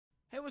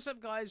what's up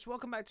guys,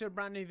 welcome back to a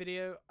brand new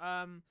video.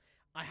 I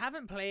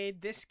haven't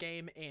played this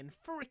game in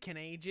freaking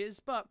ages,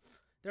 but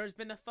there has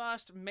been the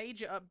first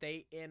major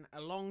update in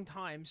a long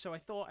time, so I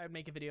thought I'd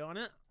make a video on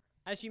it.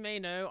 As you may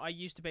know, I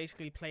used to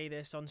basically play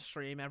this on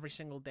stream every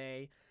single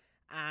day,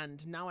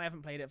 and now I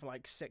haven't played it for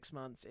like 6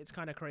 months. It's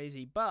kind of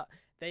crazy, but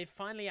they've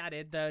finally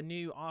added the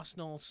new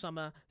Arsenal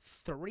Summer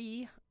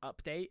 3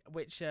 update,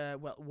 which,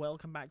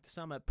 welcome back to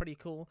summer, pretty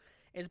cool.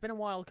 It's been a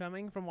while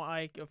coming from what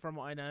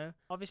I know.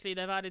 Obviously,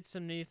 they've added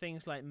some new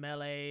things like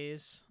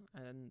melees,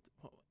 and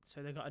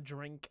so they've got a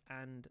drink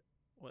and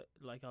what,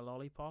 like a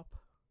lollipop.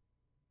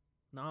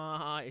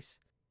 Nice.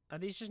 Are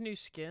these just new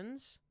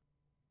skins?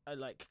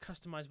 Like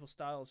customizable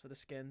styles for the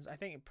skins? I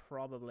think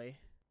probably.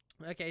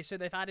 Okay, so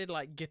they've added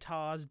like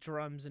guitars,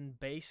 drums, and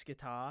bass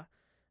guitar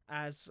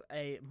as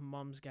a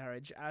Mom's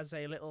Garage, as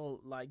a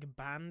little like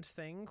band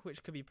thing,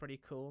 which could be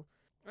pretty cool.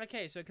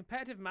 Okay, so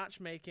competitive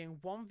matchmaking,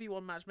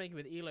 1v1 matchmaking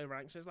with ELO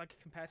rank, so it's like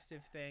a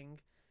competitive thing.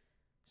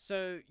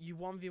 So you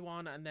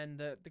 1v1 and then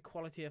the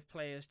quality of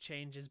players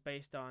changes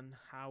based on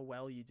how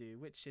well you do,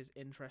 which is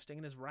interesting.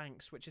 And there's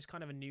ranks, which is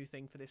kind of a new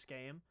thing for this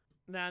game.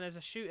 Then there's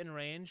a shooting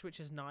range, which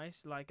is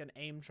nice, like an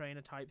aim trainer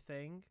type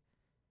thing.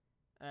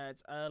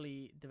 It's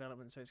early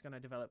development, so it's going to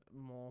develop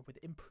more with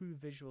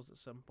improved visuals at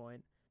some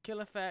point. Kill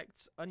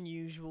effects,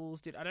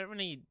 unusuals. Dude, I don't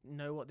really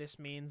know what this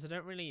means. I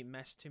don't really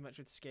mess too much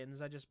with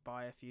skins. I just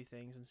buy a few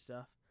things and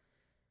stuff.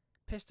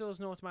 Pistols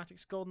and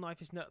automatics. Golden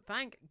knife is no...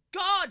 Thank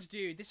God,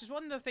 dude! This is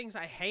one of the things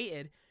I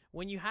hated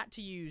when you had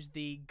to use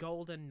the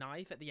golden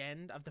knife at the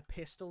end of the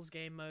pistols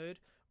game mode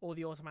or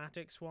the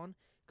automatics one.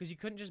 Because you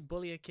couldn't just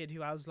bully a kid who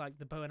has, like,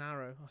 the bow and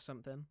arrow or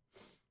something.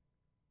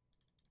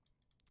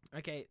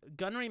 Okay,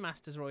 gunnery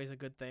masters are always a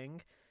good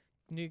thing.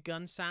 New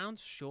gun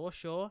sounds, sure.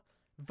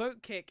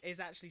 Vote kick is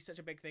actually such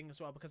a big thing as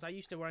well, because I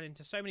used to run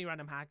into so many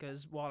random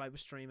hackers while I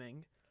was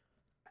streaming.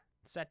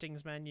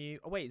 Settings menu.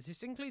 Oh wait, does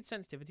this include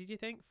sensitivity, do you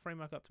think?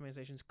 Framework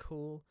optimization is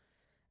cool.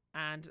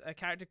 And a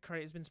character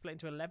crate has been split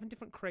into 11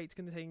 different crates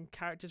containing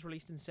characters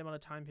released in similar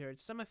time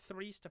periods. Summer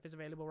 3 stuff is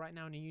available right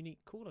now in a unique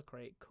cooler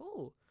crate.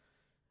 Cool.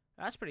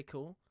 That's pretty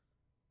cool.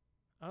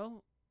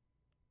 Oh.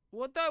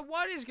 What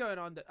is going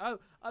on? Oh,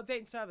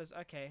 updating servers.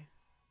 Okay.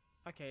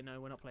 Okay,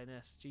 no, we're not playing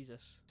this.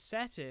 Jesus.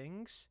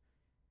 Settings.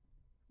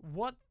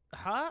 What?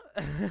 Huh?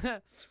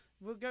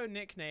 We'll go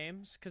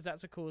nicknames, because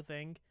that's a cool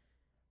thing.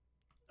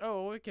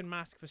 Oh, we can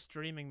mask for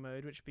streaming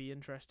mode, which would be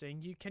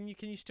interesting. Can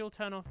you still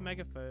turn off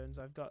megaphones?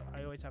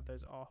 I always have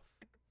those off.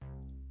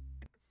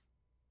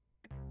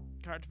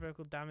 Character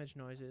vocal damage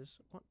noises.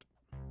 What?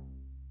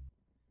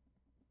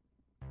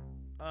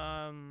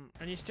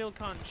 And you still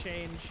can't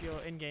change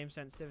your in-game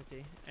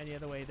sensitivity any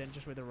other way than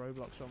just with the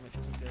Roblox one, which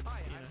isn't good. Hi,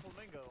 you I'm know.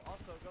 Flamingo.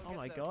 Also, go Oh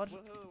my God.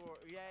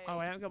 Oh,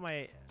 I haven't got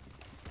my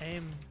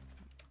aim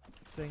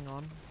thing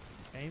on.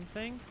 Aim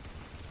thing?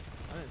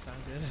 That didn't sound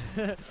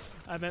good.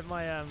 I meant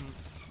my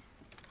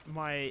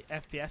my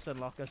FPS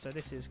unlocker, so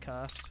this is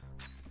cursed.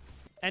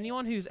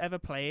 Anyone who's ever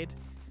played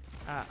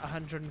at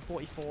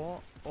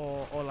 144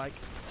 or like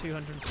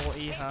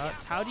 240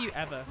 hertz, how do you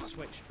ever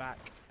switch back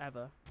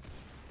ever?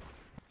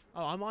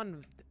 Oh, I'm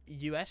on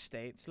US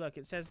states. Look,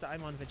 it says that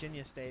I'm on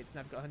Virginia states and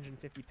I've got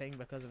 150 ping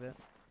because of it.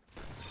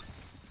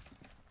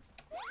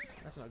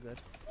 That's not good.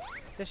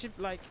 There should,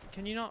 like,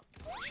 can you not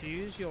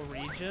choose your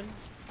region?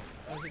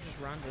 Or is it just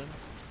random?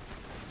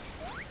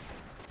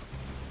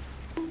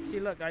 See,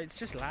 look, it's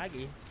just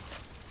laggy.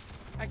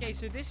 Okay,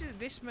 so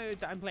this mode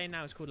that I'm playing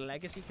now is called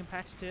Legacy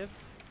Competitive,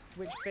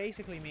 which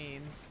basically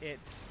means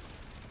it's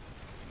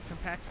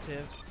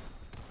competitive,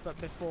 but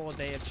before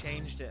they have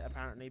changed it,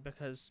 apparently,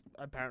 because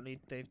apparently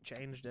they've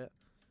changed it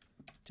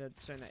to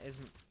something that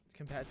isn't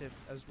competitive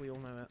as we all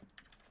know it,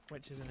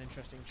 which is an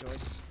interesting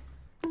choice.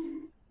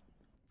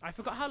 I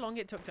forgot how long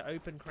it took to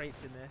open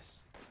crates in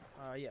this.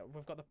 Yeah,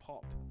 we've got the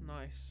pop.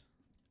 Nice.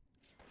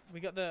 We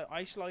got the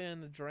ice lion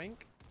and the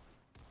drink.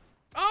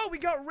 Oh, we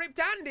got Ripped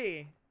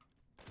Andy!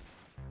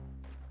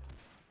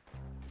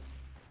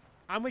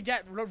 And we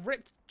get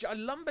ripped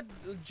lumber,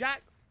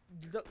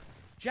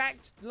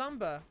 jacked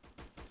lumber.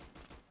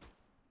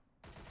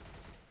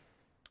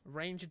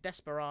 Ranger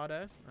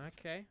Desperado.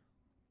 Okay.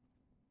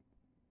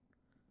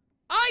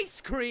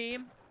 Ice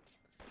cream!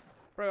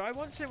 Bro, I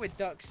want it with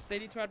ducks. They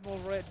need to add more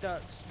riot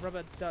ducks.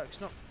 Rubber ducks,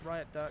 not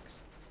riot ducks.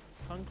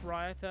 Punk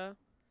Rioter.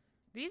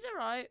 These are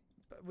right.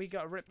 But we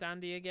got Ripped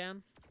Andy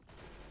again.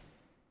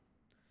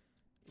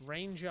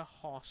 Ranger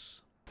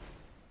Hoss.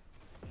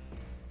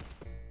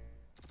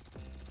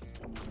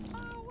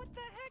 Oh, what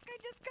the heck? I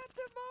just got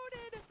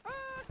demoted!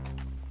 Ah!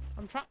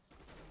 I'm trying.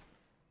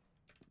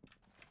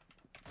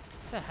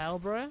 What the hell,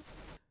 bro?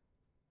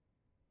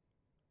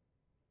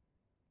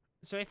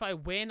 So if I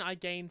win, I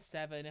gain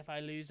 7. If I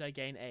lose, I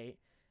gain 8.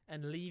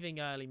 And leaving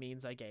early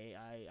means I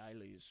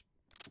lose.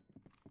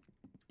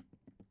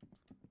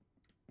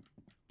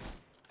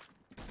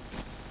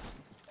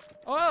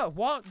 Oh,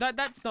 what?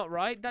 That's not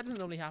right. That doesn't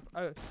normally happen.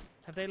 Oh,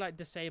 have they like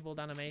disabled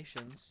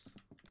animations?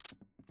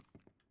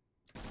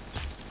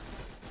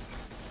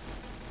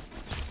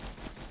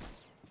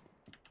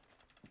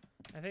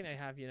 I think they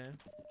have, you know.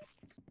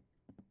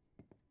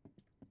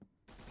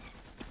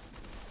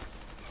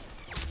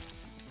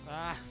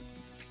 Ah.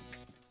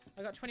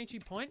 I got 22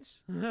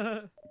 points.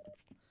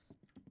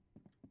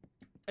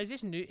 Is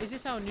this new? Is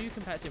this how new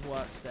competitive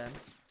works then?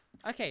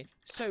 Okay,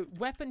 so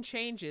weapon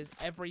changes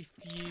every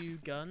few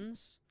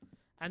guns,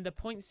 and the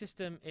point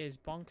system is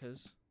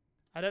bonkers.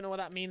 I don't know what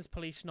that means,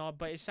 police snob,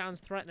 but it sounds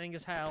threatening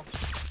as hell.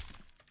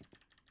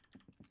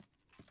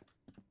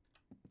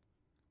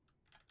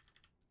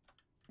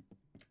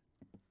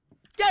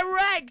 Get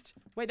wrecked!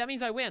 Wait, that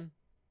means I win.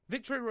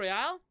 Victory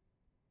Royale?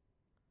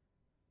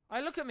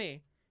 Look at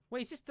me.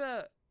 Wait, is this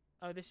the...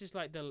 Oh, this is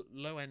like the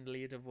low-end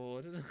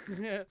leaderboard.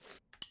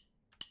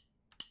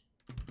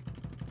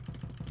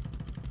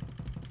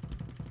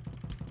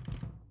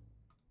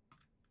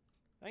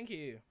 Thank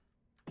you.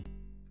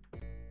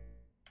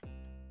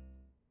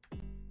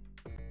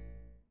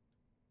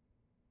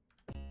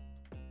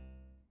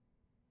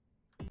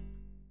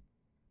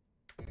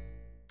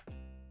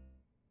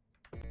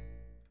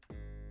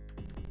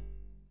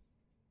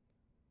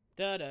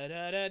 Da da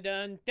da da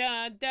dun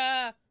da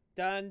da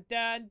dun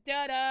dun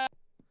da da.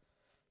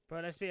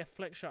 Bro, let's be a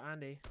flick shot,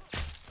 Andy.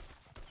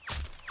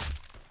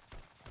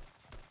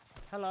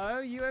 Hello,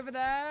 you over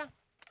there?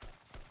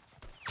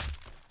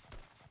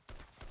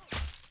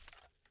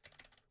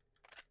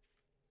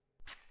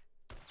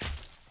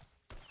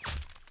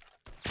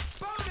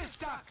 Bonus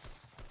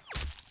ducks.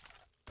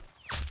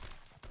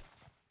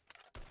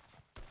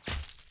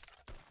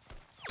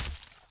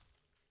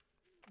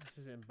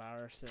 This is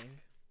embarrassing.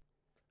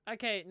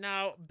 Okay,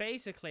 now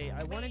basically,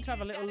 I wanted to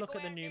have a little look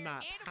at the new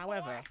map.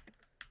 However,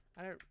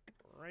 I don't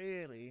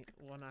really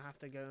want to have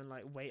to go and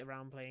like wait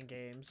around playing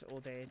games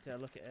all day to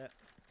look at it.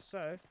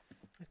 So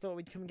I thought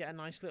we'd come and get a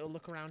nice little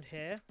look around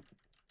here.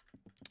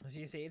 As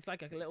you see, it's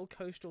like a little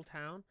coastal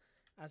town,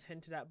 as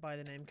hinted at by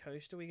the name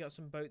Coastal. We got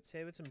some boats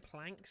here with some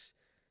planks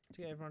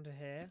to get over onto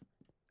here.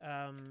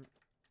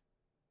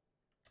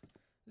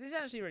 This is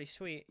actually really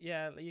sweet.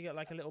 Yeah, you got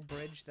like a little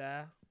bridge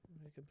there.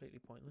 Completely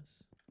pointless.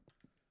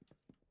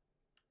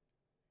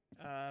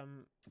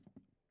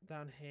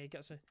 Down here,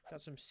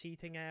 got some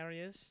seating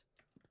areas.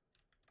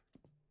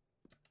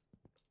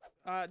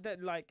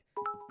 That like.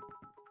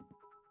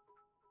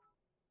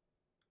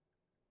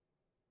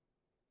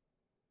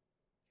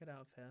 Get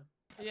out of here.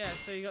 Yeah,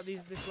 so you got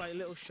this like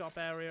little shop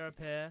area up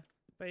here.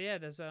 But yeah,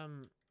 there's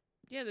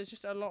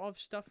just a lot of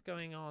stuff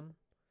going on.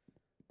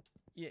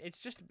 Yeah,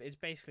 it's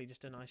basically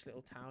just a nice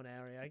little town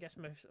area. I guess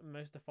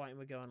most of the fighting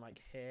would go on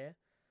like here,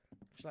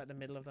 just like the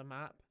middle of the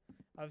map.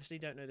 Obviously,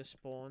 don't know the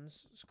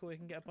spawns. It's cool. You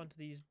can get up onto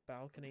these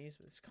balconies,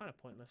 but it's kind of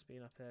pointless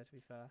being up here, to be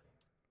fair.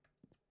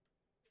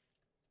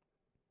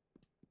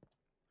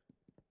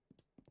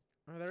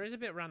 Oh, there is a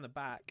bit around the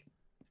back.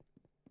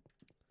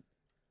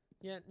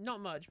 Yeah,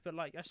 not much, but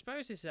like I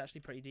suppose this is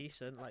actually pretty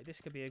decent. Like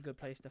this could be a good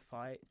place to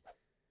fight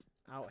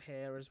out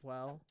here as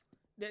well.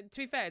 To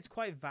be fair, it's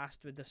quite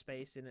vast with the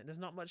space in it. There's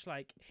not much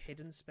like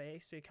hidden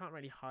space, so you can't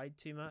really hide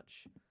too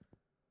much.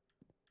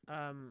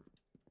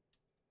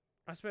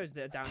 I suppose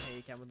that down here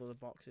you can with all the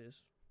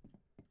boxes.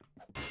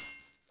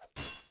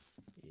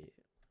 Yeah.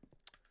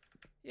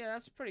 Yeah,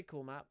 that's a pretty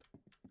cool map.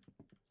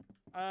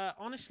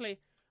 Honestly,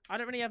 I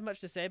don't really have much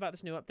to say about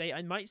this new update.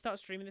 I might start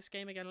streaming this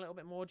game again a little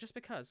bit more just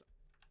because,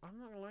 I'm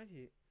not gonna lie to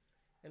you,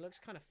 it looks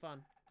kind of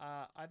fun.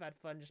 I've had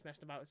fun just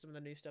messing about with some of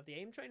the new stuff. The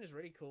aim train is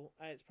really cool.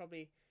 It's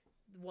probably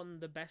one of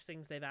the best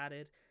things they've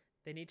added.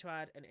 They need to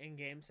add an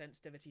in-game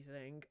sensitivity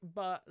thing,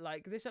 but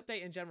like this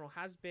update in general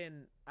has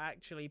been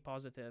actually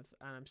positive,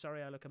 and I'm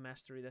sorry I look a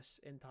mess through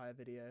this entire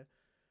video.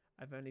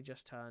 I've only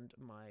just turned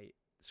my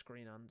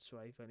screen on, so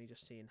I've only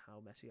just seen how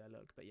messy I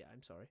look, but yeah,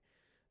 I'm sorry.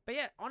 But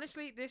yeah,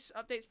 honestly, this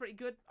update's pretty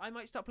good. I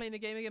might stop playing the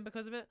game again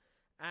because of it,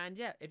 and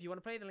yeah, if you want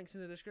to play, the link's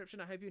in the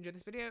description. I hope you enjoyed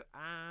this video,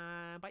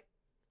 and bye.